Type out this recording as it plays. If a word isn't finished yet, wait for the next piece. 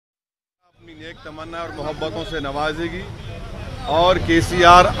अपनी नेक तमन्ना और मोहब्बतों से नवाजेगी और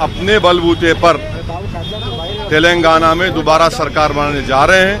केसीआर अपने बलबूते पर तेलंगाना में दोबारा सरकार बनाने जा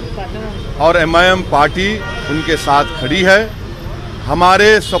रहे हैं और एमआईएम पार्टी उनके साथ खड़ी है। हमारे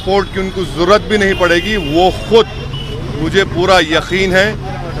सपोर्ट की उनको ज़रूरत भी नहीं पड़ेगी, वो खुद, मुझे पूरा यकीन है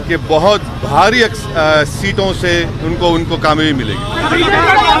कि बहुत भारी सीटों से उनको कामयाबी मिलेगी।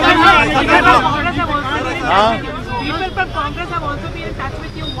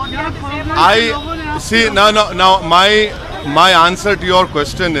 I see now my answer to your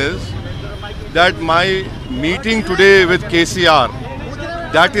question is that my meeting today with KCR,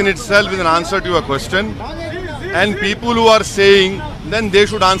 that in itself is an answer to your question, and people who are saying, then they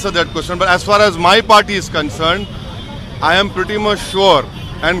should answer that question. But as far as my party is concerned, I am pretty much sure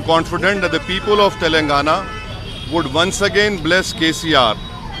and confident that the people of Telangana would once again bless KCR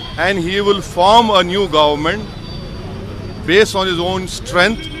and he will form a new government based on his own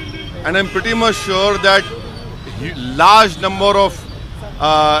strength, and I'm pretty much sure that large number of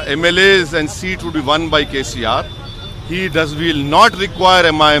MLAs and seats would be won by KCR. He will not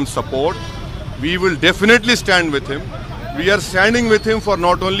require MIM support. We will definitely stand with him. We are standing with him for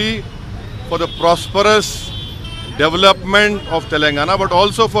not only for the prosperous development of Telangana but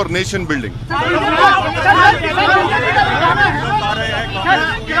also for nation building.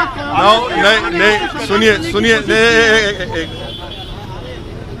 सुनिए,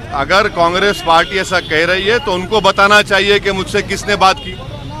 अगर Congress party ऐसा कह रही है तो उनको बताना चाहिए कि मुझसे किसने बात की।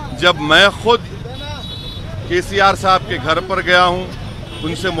 जब मैं खुद केसीआर साहब के घर पर गया हूं,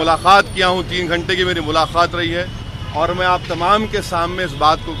 उनसे मुलाकात किया हूं, 3 घंटे की मेरी मुलाकात रही है और मैं आप तमाम के सामने इस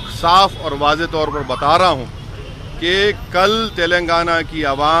बात को साफ और वाज़े तौर पर बता रहा हूं कि कल तेलंगाना की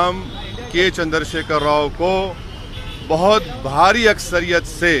आवाम के चंद्रशेखर राव को बहुत भारी अक्सरियत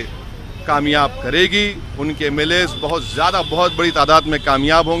से कामयाब करेगी। उनके एमएलएस बहुत बड़ी तादाद में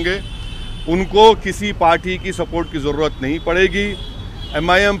कामयाब होंगे। उनको किसी पार्टी की सपोर्ट की ज़रूरत नहीं पड़ेगी।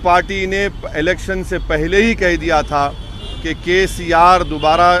 एमआईएम पार्टी ने इलेक्शन से पहले ही कह दिया था कि केसीआर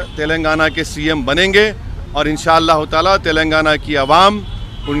दोबारा तेलंगाना के सीएम बनेंगे और इंशाअल्लाह ताला तेलंगाना की आवाम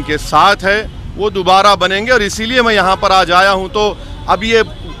उनके साथ है, वो दोबारा बनेंगे। और इसीलिए मैं यहाँ पर आज आया हूँ। तो अब ये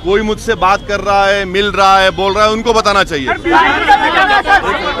कोई मुझसे बात कर रहा है, मिल रहा है, बोल रहा है, उनको बताना चाहिए।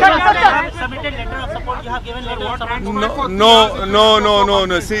 No.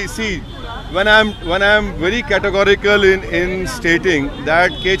 See, when I'm very categorical in stating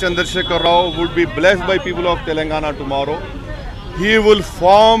that K. Chandrasekhar Rao would be blessed by people of Telangana tomorrow. He will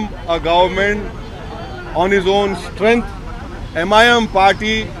form a government on his own strength. MIM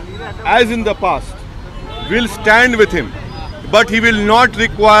party, as in the past, will stand with him. But he will not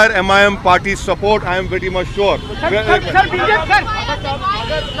require MIM party support. I am pretty much sure.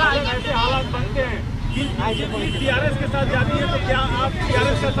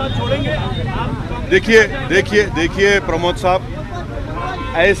 देखिए प्रमोद साहब,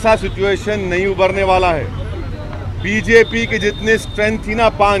 ऐसा situation नहीं उभरने वाला है। BJP की जितनी strength थी ना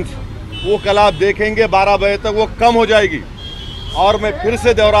 5, वो कल आप देखेंगे 12 बजे तक वो कम हो जाएगी। और मैं फिर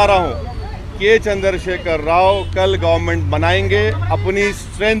से दोहरा रहा हूँ, के चंद्रशेखर राव कल गवर्नमेंट बनाएंगे, अपनी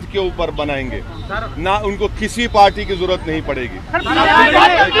स्ट्रेंथ के ऊपर बनाएंगे, ना उनको किसी पार्टी की जरूरत नहीं पड़ेगी।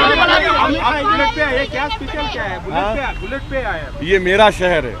 ये मेरा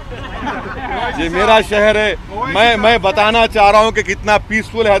शहर है, ये मेरा शहर है। मैं बताना चाह रहा हूँ कि कितना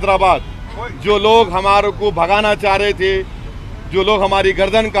पीसफुल है हैदराबाद। जो लोग हमारे को भगाना चाह रहे थे, जो लोग हमारी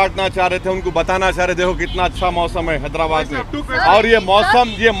गर्दन काटना चाह रहे थे, उनको बताना चाह रहे, देखो कितना अच्छा मौसम है हैदराबाद में। और ये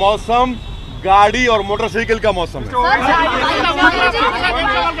मौसम गाड़ी और मोटरसाइकिल का मौसम है।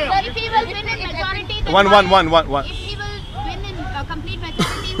 1-1-1-1-1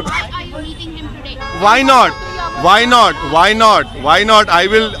 Why not?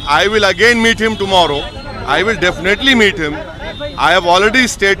 I will again meet him tomorrow. I will definitely meet him. I have already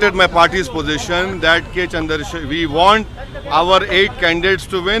stated my party's position that we want our 8 candidates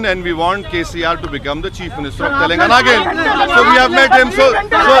to win and we want KCR to become the Chief Minister of Telangana again. So we have met him.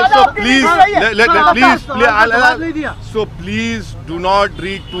 So please do not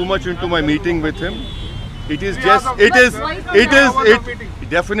read too much into my meeting with him.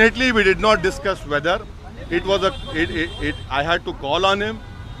 Definitely we did not discuss whether I had to call on him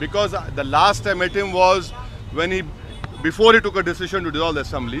because the last I met him was before he took a decision to dissolve the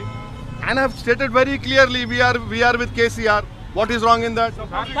assembly, and I have stated very clearly we are with KCR. What is wrong in that?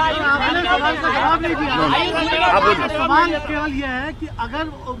 सवाल केवल यह है कि अगर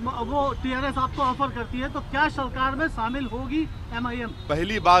वो TRS आपको offer करती है तो क्या सरकार में शामिल होगी एमआईएम?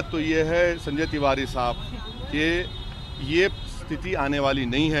 पहली बात तो ये है संजय तिवारी साहब कि ये स्थिति आने वाली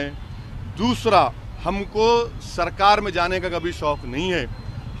नहीं है। दूसरा, हमको सरकार में जाने का कभी शौक नहीं है।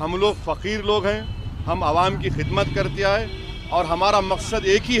 हम लोग फ़कीर लोग हैं, हम आवाम की खिदमत करते आए और हमारा मकसद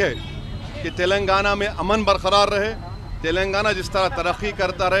एक ही है कि तेलंगाना में अमन बरकरार रहे, तेलंगाना जिस तरह तरक्की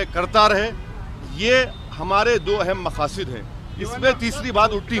करता रहे। ये हमारे दो अहम मकासद हैं, इसमें तीसरी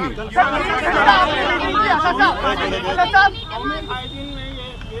बात उठती नहीं।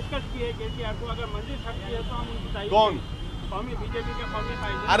 कौन?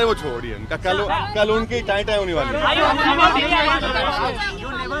 अरे वो छोड़िए उनका, कल उनकी टाइट होने वाली है।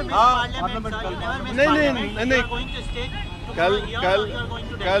 नहीं,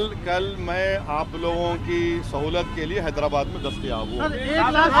 कल मैं आप लोगों की सहूलत के लिए हैदराबाद में दस्तयाब हूँ।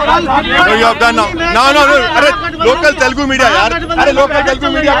 अरे लोकल तेलुगु मीडिया यार, अरे लोकल तेलुगु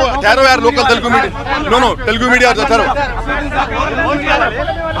मीडिया को ठहरो यार, local Telugu media, no Telugu media ठहरो।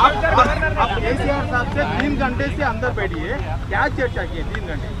 आप केसीआर साहब से 3 घंटे से अंदर बैठिए, क्या चर्चा की? 3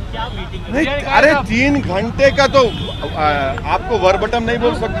 घंटे क्या मीटिंग? नहीं, अरे 3 घंटे का तो आपको वर्बटम नहीं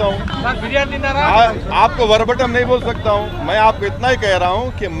बोल सकता हूँ, आपको वर्बटम नहीं बोल सकता हूँ। मैं आपको इतना ही कह रहा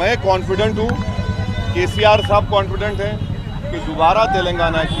हूँ कि मैं कॉन्फिडेंट हूँ, केसीआर साहब कॉन्फिडेंट हैं कि दोबारा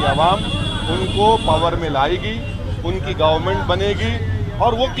तेलंगाना की आवाम उनको पावर में लाएगी, उनकी गवर्नमेंट बनेगी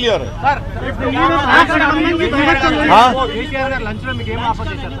और वो क्लियर है।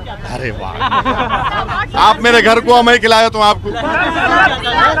 अरे वाह, आप मेरे घर को मैं खिलाया तो आपको।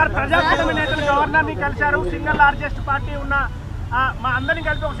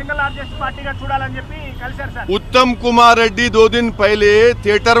 उत्तम कुमार रेड्डी 2 दिन पहले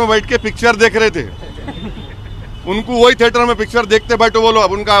थिएटर में बैठ के पिक्चर देख रहे थे, उनको वही थिएटर में पिक्चर देखते बैठो बोलो।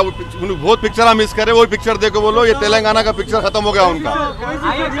 अब उनका बहुत पिक्चर मिस करे, वही पिक्चर देखो बोलो। ये तेलंगाना का पिक्चर खत्म हो गया उनका।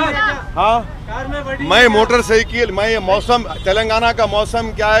 हाँ, मैं मोटरसाइकिल, मैं ये मौसम, तेलंगाना का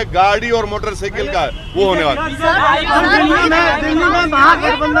मौसम क्या है, गाड़ी और मोटरसाइकिल का है, वो होने वाला।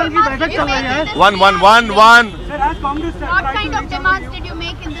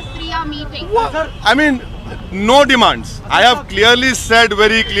 I mean, no demands. I have clearly said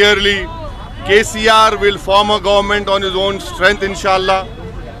very clearly, KCR will form a government on his own strength, inshallah.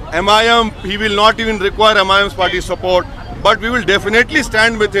 MIM, he will not even require MIM's party support, but we will definitely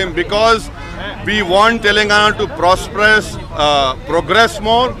stand with him because we want Telangana to progress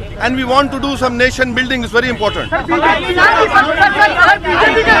more, and we want to do some nation building. It's very important.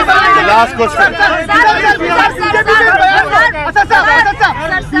 Last question.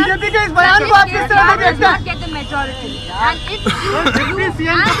 BJP के इस बयान को आप किस तरह से देखते हैं?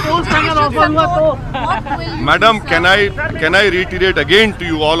 Madam, can I reiterate again to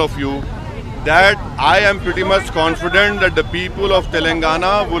you, all of you, that I am pretty much confident that the people of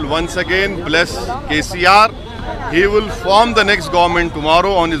Telangana will once again bless KCR. He will form the next government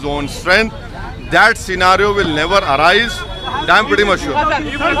tomorrow on his own strength. That scenario will never arise. I am pretty much sure.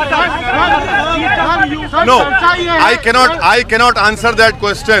 No, I cannot answer that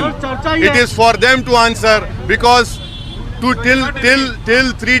question. It is for them to answer, because till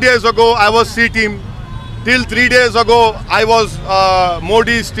 3 days ago I was C team. Till 3 days ago I was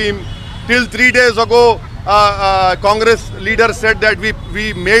Modi's team. Till 3 days ago Congress leader said that we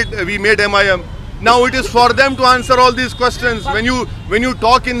made MIM. Now it is for them to answer all these questions. When you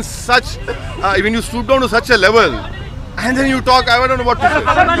talk in such, when you stoop down to such a level, and then you talk, I don't know what to say.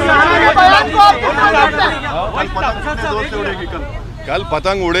 कल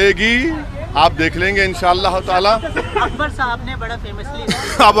पतंग उड़ेगी, आप देख लेंगे इंशाअल्लाह ताला। अकबर साहब ने बड़ा फेमसली,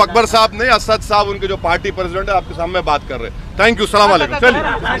 अब अकबर साहब नहीं, असद साहब उनके जो पार्टी प्रेसिडेंट है, आपके सामने बात कर रहे हैं। थैंक यू, सलाम अलैकुम।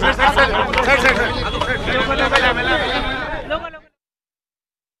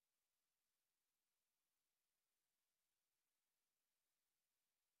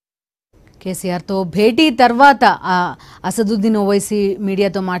 కేసీఆర్ తో భేటీ తర్వాత అసదుద్దీన్ ఓవైసీ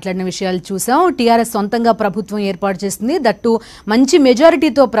మీడియాతో మాట్లాడిన విషయాలు చూసాం. టీఆర్ఎస్ సొంతంగా ప్రభుత్వం ఏర్పాటు చేస్తుంది, దట్టు మంచి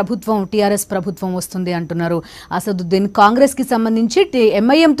మెజారిటీతో ప్రభుత్వం టీఆర్ఎస్ ప్రభుత్వం వస్తుంది అంటున్నారు అసదుద్దీన్. కాంగ్రెస్ కి సంబంధించి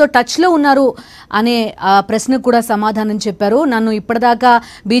ఎంఐఎంతో టచ్ లో ఉన్నారు అనే ప్రశ్నకు కూడా సమాధానం చెప్పారు. నన్ను ఇప్పటిదాకా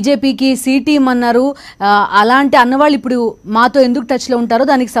బీజేపీకి సి టీం అన్నారు, అలాంటి అన్నవాళ్ళు ఇప్పుడు మాతో ఎందుకు టచ్ లో ఉంటారో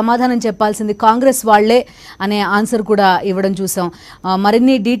దానికి సమాధానం చెప్పాల్సింది కాంగ్రెస్ వాళ్లే అనే ఆన్సర్ కూడా ఇవ్వడం చూసాం.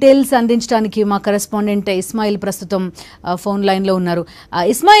 మరిన్ని డీటెయిల్స్ అందించడానికి మా కరెస్పాండెంట్ ఇస్మాయిల్ ప్రస్తుతం ఫోన్ లైన్ లో ఉన్నారు.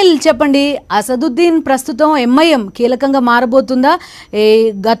 ఇస్మాయిల్, చెప్పండి, అసదుద్దీన్ ప్రస్తుతం ఎంఐఎం కీలకంగా మారబోతుందా?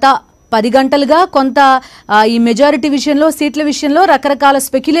 గత 10 గంటలుగా కొంత ఈ మెజారిటీ విషయంలో, సీట్ల విషయంలో రకరకాల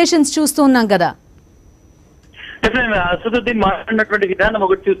స్పెక్యులేషన్స్ చూస్తూ ఉన్నాం కదా. అసదుద్దీన్ మాట్లాడినటువంటి విధానం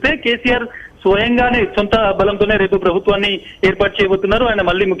ఒకటి చూస్తే, కేసీఆర్ స్వయంగానే సొంత బలంతోనే రేపు ప్రభుత్వాన్ని ఏర్పాటు చేయబోతున్నారు. ఆయన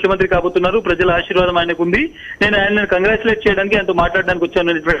మళ్ళీ ముఖ్యమంత్రి కాబోతున్నారు. ప్రజల ఆశీర్వాదం ఆయనకు ఉంది. నేను ఆయన కంగ్రాచులేట్ చేయడానికి ఆయనతో మాట్లాడడానికి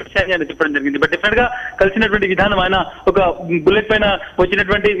వచ్చాను అనేటువంటి విషయాన్ని ఆయన చెప్పడం జరిగింది. బట్ డెఫినెట్ గా కలిసినటువంటి విధానం, ఆయన ఒక బుల్లెట్ పైన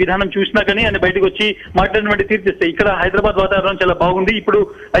వచ్చినటువంటి విధానం చూసినా కానీ ఆయన బయటకు వచ్చి మాట్లాడినటువంటి తీర్చిస్తే ఇక్కడ హైదరాబాద్ వాతావరణం చాలా బాగుంది. ఇప్పుడు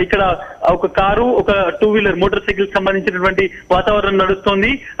ఇక్కడ ఒక కారు, ఒక 2 వీలర్ మోటార్ సైకిల్ సంబంధించినటువంటి వాతావరణం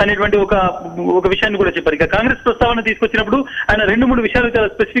నడుస్తోంది అనేటువంటి ఒక విషయాన్ని కూడా చెప్పారు. ఇక కాంగ్రెస్ ప్రస్తావన తీసుకొచ్చినప్పుడు ఆయన 2-3 విషయాలు చాలా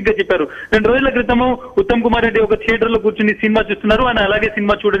స్పెసిఫిక్ గా చెప్పారు. 2 రోజుల క్రితము ఉత్తమ్ కుమార్ రెడ్డి ఒక థియేటర్ లో కూర్చుని సినిమా చూస్తున్నారు. ఆయన అలాగే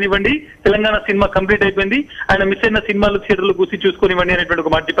సినిమా చూడనివ్వండి, తెలంగాణ సినిమా కంప్లీట్ అయిపోయింది, ఆయన మిస్ అయిన సినిమాలు థియేటర్ లో కూర్చి చూసుకోనివ్వండి అనేటువంటి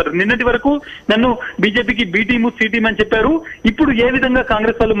ఒక మాట చెప్పారు. నిన్నటి వరకు నన్ను బీజేపీకి బి టీము సి టీం అని చెప్పారు, ఇప్పుడు ఏ విధంగా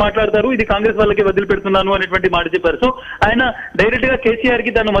కాంగ్రెస్ వాళ్ళు మాట్లాడతారు, ఇది కాంగ్రెస్ వాళ్ళకి వదిలిపెడుతున్నాను అనేటువంటి మాట చెప్పారు. సో ఆయన డైరెక్ట్ గా కేసీఆర్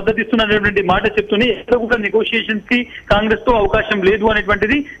కి తాను మద్దతు ఇస్తున్నటువంటి మాట చెప్తూనే ఎక్కడ కూడా నెగోషియేషన్స్ కి కాంగ్రెస్ తో అవకాశం లేదు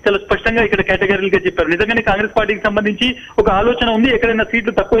అనేటువంటిది చాలా స్పష్టంగా ఇక్కడ కేటగిరీలుగా చెప్పారు. నిజంగానే కాంగ్రెస్ పార్టీకి సంబంధించి ఒక ఆలోచన ఉంది. ఎక్కడైనా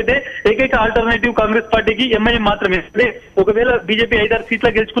సీట్లు తక్కువైతే ఏకైక ఆల్టర్నేటివ్ కాంగ్రెస్ పార్టీకి ఎంఐఎం మాత్రమే. ఒకవేళ బీజేపీ 5-6 సీట్ల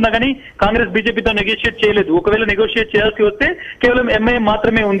గెలుచుకున్నా కానీ కాంగ్రెస్ బీజేపీతో నెగోషియేట్ చేయలేదు. ఒకవేళ నెగోషియేట్ చేయాల్సి వస్తే కేవలం ఎంఐఎం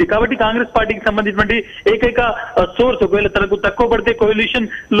మాత్రమే ఉంది. కాబట్టి కాంగ్రెస్ పార్టీకి సంబంధించినటువంటి ఏకైక సోర్స్, ఒకవేళ తనకు తక్కువ పడితే కోalition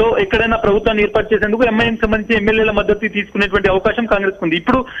లో ఎక్కడైనా ప్రభుత్వాన్ని ఏర్పాటు చేసేందుకు ఎంఐఎం సంబంధించి ఎమ్మెల్యేల మద్దతు తీసుకునేటువంటి అవకాశం కాంగ్రెస్ ఉంది.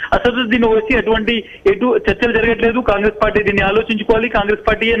 ఇప్పుడు అసదుద్దీన్ ఓవైసీ అటువంటి చర్చలు జరగట్లేదు. కాంగ్రెస్ పార్టీ దీన్ని ఆలోచించుకోవాలి. కాంగ్రెస్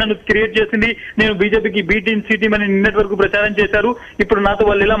పార్టీయే నన్ను క్రియేట్ చేసింది, నేను బీజేపీకి బి టీం సి టీం అని నిన్నటి వరకు ప్రచారం చేశారు, ఇప్పుడు నాతో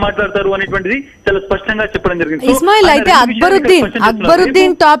వాళ్ళు ఎలా మాట్లాడతారు అనేటువంటిది చాలా స్పష్టంగా చెప్పడం జరిగింది.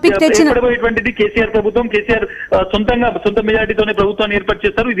 అక్బరుద్దీన్ టాపిక్ తెచ్చినటువంటిది కేసీఆర్ ప్రభుత్వం. కేసీఆర్ సొంత మెజార్టీతోనే ప్రభుత్వాన్ని ఏర్పాటు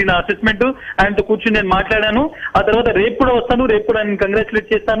చేస్తారు. ఇది నా అసెస్మెంట్. ఆయనతో కూర్చుని నేను మాట్లాడాను. ఆ తర్వాత రేపు కూడా వస్తాను, రేపు కూడా ఆయన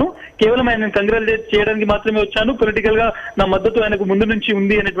కంగ్రాచులేట్ చేస్తాను. కేవలం ఆయన కంగ్రాచులేట్ చేయడానికి మాత్రమే వచ్చాను, పొలిటికల్ గా నా మద్దతు ఆయనకు ముందు నుంచి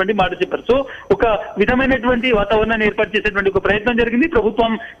ఉంది అనేటువంటి మాట చెప్పారు. సో ఒక విధమైనటువంటి వాతావరణాన్ని ఏర్పాటు చేసేటువంటి ఒక ప్రయత్నం జరిగింది.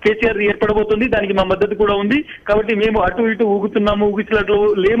 ప్రభుత్వం కేసీఆర్ ఏర్పడబోతుంది, దానికి మా మద్దతు కూడా ఉంది. కాబట్టి మేము అటు ఇటు ఊగుతున్నాము, ఊగిసలాట్లు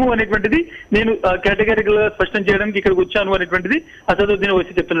లేము అనేటువంటిది నేను కేటగిరికల్ గా స్పష్టం చేయడానికి ఇక్కడికి వచ్చాను అనేటువంటిది అసదుద్దీన్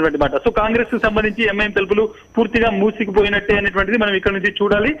ఓవైసీ చెప్తున్నటువంటి మాట. సో కాంగ్రెస్ కు సంబంధించి ఎంఐఎం తలుపులు పూర్తిగా మూసిపోయినట్టే అనేటువంటిది మనం ఇక్కడ నుంచి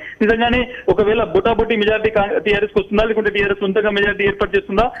చూడాలి. నిజంగానే ఒకవేళ బొటాబొటి మెజార్టీ టీఆర్ఎస్ కు వస్తుందా, లేకుంటే టీఆర్ఎస్ సొంతగా మెజార్టీ ఏర్పాటు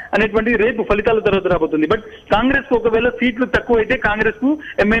చేస్తుందా అనేటువంటి రేపు ఫలితాల తర్వాత రాబోతుంది. బట్ కాంగ్రెస్ కు ఒకవేళ సీట్లు తక్కువ అయితే కాంగ్రెస్ కు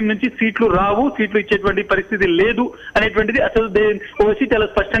ఎంఐఎం నుంచి సీట్లు రావు, సీట్లు ఇచ్చేటువంటి పరిస్థితి లేదు అనేటువంటిది అసదుద్దీన్ ఓవైసీ చాలా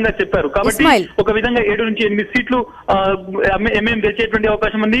స్పష్టంగా చెప్పారు. కాబట్టి ఒక విధంగా 7 నుంచి 8 సీట్లు ఎంఐఎం గెలిచేటువంటి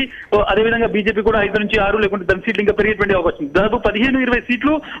అవకాశం ఉంది. అదేవిధంగా బీజేపీ కూడా 5 నుంచి 6 లేకుంటే 10 సీట్లు ఇంకా పెరిగేటువంటి అవకాశం. దాదాపు 15-20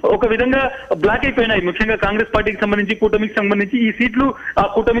 సీట్లు ఒక విధంగా బ్లాక్ అయిపోయినాయి. ముఖ్యంగా కాంగ్రెస్ పార్టీకి సంబంధించి, కూటమికి సంబంధించి ఈ సీట్లు ఆ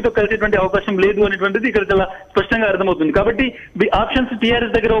కూటమితో కలిసేటువంటి అవకాశం లేదు అనేటువంటిది ఇక్కడ చాలా స్పష్టంగా అర్థమవుతుంది. కాబట్టి ఆప్షన్స్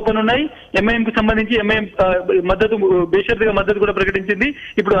టీఆర్ఎస్ దగ్గర ఓపెన్ ఉన్నాయి. ఎంఐఎం కు సంబంధించి ఎంఐఎం మద్దతు బేషరతుగా మద్దతు కూడా ప్రకటించింది.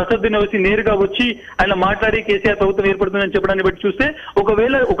 ఇప్పుడు అసదుద్దీన్ ఓవైసీ నేరుగా వచ్చి ఆయన మాట్లాడి కేసీఆర్ ప్రభుత్వం ఏర్పడుతుందని చెప్పడాన్ని బట్టి చూస్తే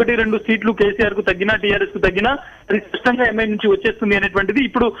ఒకవేళ 1-2 సీట్లు కేసీఆర్ కు తగ్గినా, టీఆర్ఎస్ కు తగ్గినా అది స్పష్టంగా ఎంఐఎం నుంచి వచ్చేస్తుంది అనేటువంటిది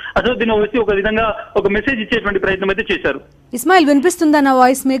ఇప్పుడు అసదుద్దీన్ ఓవైసీ ఒక విధంగా ఒక మెసేజ్ ఇచ్చేటువంటి ప్రయత్నం అయితే చేశారు. ఇస్మాయిల్, వినిపిస్తుందా నా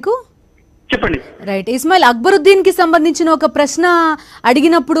వాయిస్ మీకు? చెప్పండి. రైట్ ఇస్మాయిల్, అక్బరుద్దీన్ కి సంబంధించిన ఒక ప్రశ్న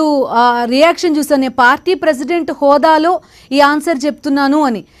అడిగినప్పుడు రియాక్షన్ చూసాను, పార్టీ ప్రెసిడెంట్ హోదాలో ఈ ఆన్సర్ చెప్తున్నాను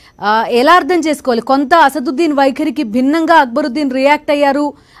అని. ఎలా అర్థం చేసుకోవాలి? కొంత అసదుద్దీన్ వైఖరికి భిన్నంగా అక్బరుద్దీన్ రియాక్ట్ అయ్యారు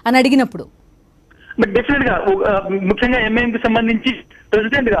అని అడిగినప్పుడు. బట్ డెఫినెట్ గా ముఖ్యంగా ఎంఐఎం కి సంబంధించి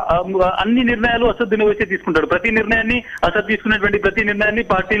ప్రెసిడెంట్ గా అన్ని నిర్ణయాలు అసదుద్దీన్ ఓవైసీ తీసుకుంటాడు. ప్రతి నిర్ణయాన్ని తీసుకున్నటువంటి ప్రతి నిర్ణయాన్ని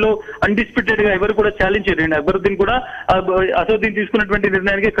పార్టీలో అన్డిస్ప్యూటెడ్ గా ఎవరు కూడా ఛాలెంజ్ చేయరండి. అక్బరుద్దీన్ కూడా అసదుద్దీన్ తీసుకున్నటువంటి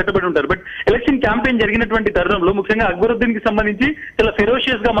నిర్ణయానికి కట్టుబడి ఉంటారు. బట్ ఎలక్షన్ క్యాంపెయిన్ జరిగినటువంటి తరుణంలో ముఖ్యంగా అక్బరుద్దీన్ కి సంబంధించి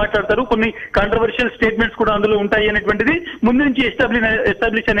ఫెరోషియస్ గా మాట్లాడతారు. కొన్ని కాంట్రవర్షియల్ స్టేట్మెంట్స్ కూడా అందులో ఉంటాయి అనేటువంటిది ముందు నుంచి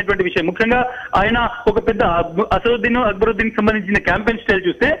ఎస్టాబ్లిష్ అయినటువంటి విషయం. ముఖ్యంగా ఆయన ఒక పెద్ద అక్బరుద్దీన్ కి సంబంధించిన క్యాంపెయిన్ స్టైల్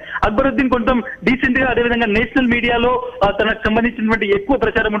చూస్తే అక్బరుద్దీన్ కొంచెం డీసెంట్ గా, అదేవిధంగా నేషనల్ మీడియాలో తనకు సంబంధించినటువంటి ఎక్కువ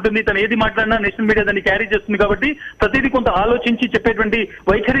ప్రచారం ఉంటుంది. తను ఏది మాట్లాడినా నేషనల్ మీడియా దాన్ని క్యారీ చేస్తుంది. కాబట్టి ప్రతిదీ కొంత ఆలోచించి చెప్పేటువంటి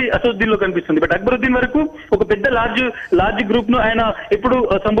వైఖరి అసదుద్దీన్ లో కనిపిస్తుంది. బట్ అక్బరుద్దీన్ వరకు ఒక పెద్ద లార్జ్ గ్రూప్ ను ఆయన ఎప్పుడు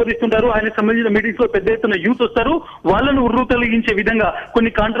సంబోధిస్తుంటారు. ఆయన సంబంధించిన మీటింగ్స్ లో పెద్ద ఎత్తున యూత్ వస్తారు. వాళ్ళను ఉర్రు తొలగించే విధంగా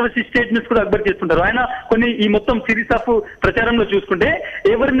కొన్ని కాంట్రవర్సీ స్టేట్మెంట్స్ కూడా అక్బర్ చేస్తుంటారు. ఆయన కొన్ని ఈ మొత్తం సిరీస్ ఆఫ్ ప్రచారంలో చూసుకుంటే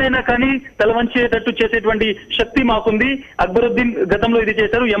ఎవరినైనా కానీ తలవంచేటట్టు చేసేటువంటి శక్తి మాకుంది. అక్బరుద్దీన్ గతంలో ఇది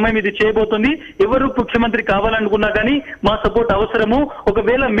చేశారు, ఎంఐఎం ఇది చేయబోతుంది. ఎవరు ముఖ్యమంత్రి కావాలనుకున్నా కానీ మా సపోర్ట్ అవసరము.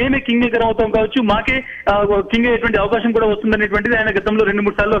 ఒకవేళ మేమే కింగ్ మేకర్ అవుతాం కావచ్చు, మాకే కింగ్ అయ్యేటువంటి అవకాశం కూడా వస్తుందనేటువంటిది ఆయన గతంలో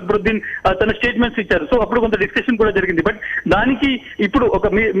 2-3 సార్లు అక్బరుద్దీన్ తన స్టేట్మెంట్స్ ఇచ్చారు. సో అప్పుడు కొంత డిస్కషన్ కూడా జరిగింది. బట్ దానికి ఇప్పుడు ఒక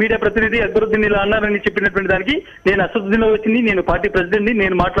మీడియా ప్రతినిధి అక్బరుద్దీన్ ఇలా అన్నారని చెప్పినటువంటి దానికి నేను అసదుద్దీన్ వచ్చింది, నేను పార్టీ ప్రెసిడెంట్ ని,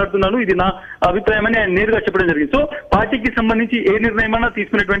 నేను మాట్లాడుతున్నాను, ఇది నా అభిప్రాయం అని ఆయన నేరుగా చెప్పడం జరిగింది. సో పార్టీకి సంబంధించి ఏ నిర్ణయమైనా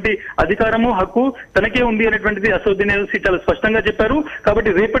తీసుకునేటువంటి అధికారము, హక్కు తనకే ఉంది అనేటువంటిది అసదుద్దీన్ చాలా స్పష్టంగా చెప్పారు. కాబట్టి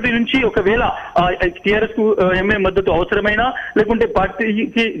రేపటి నుంచి ఒకవేళ టీఆర్ఎస్ కు ఎంఐఎం మద్దతు అవసరమైనా, లేకుంటే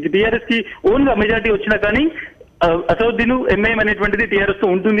పార్టీకి టీఆర్ఎస్ కి ఓన్ గా మెజార్టీ వచ్చినా కానీ అసదుద్దీన్ ఎంఐఎం అనేటువంటిది టీఆర్ఎస్ తో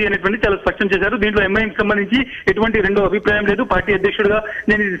ఉంటుంది అనేటువంటి చాలా స్పష్టం చేశారు. దీంట్లో ఎంఐఎం సంబంధించి ఎటువంటి రెండో అభిప్రాయం లేదు. పార్టీ అధ్యక్షుడిగా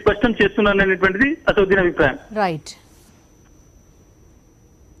నేను ఇది స్పష్టం చేస్తున్నాను అనేటువంటిది అసదుద్దీన్ అభిప్రాయం. రైట్.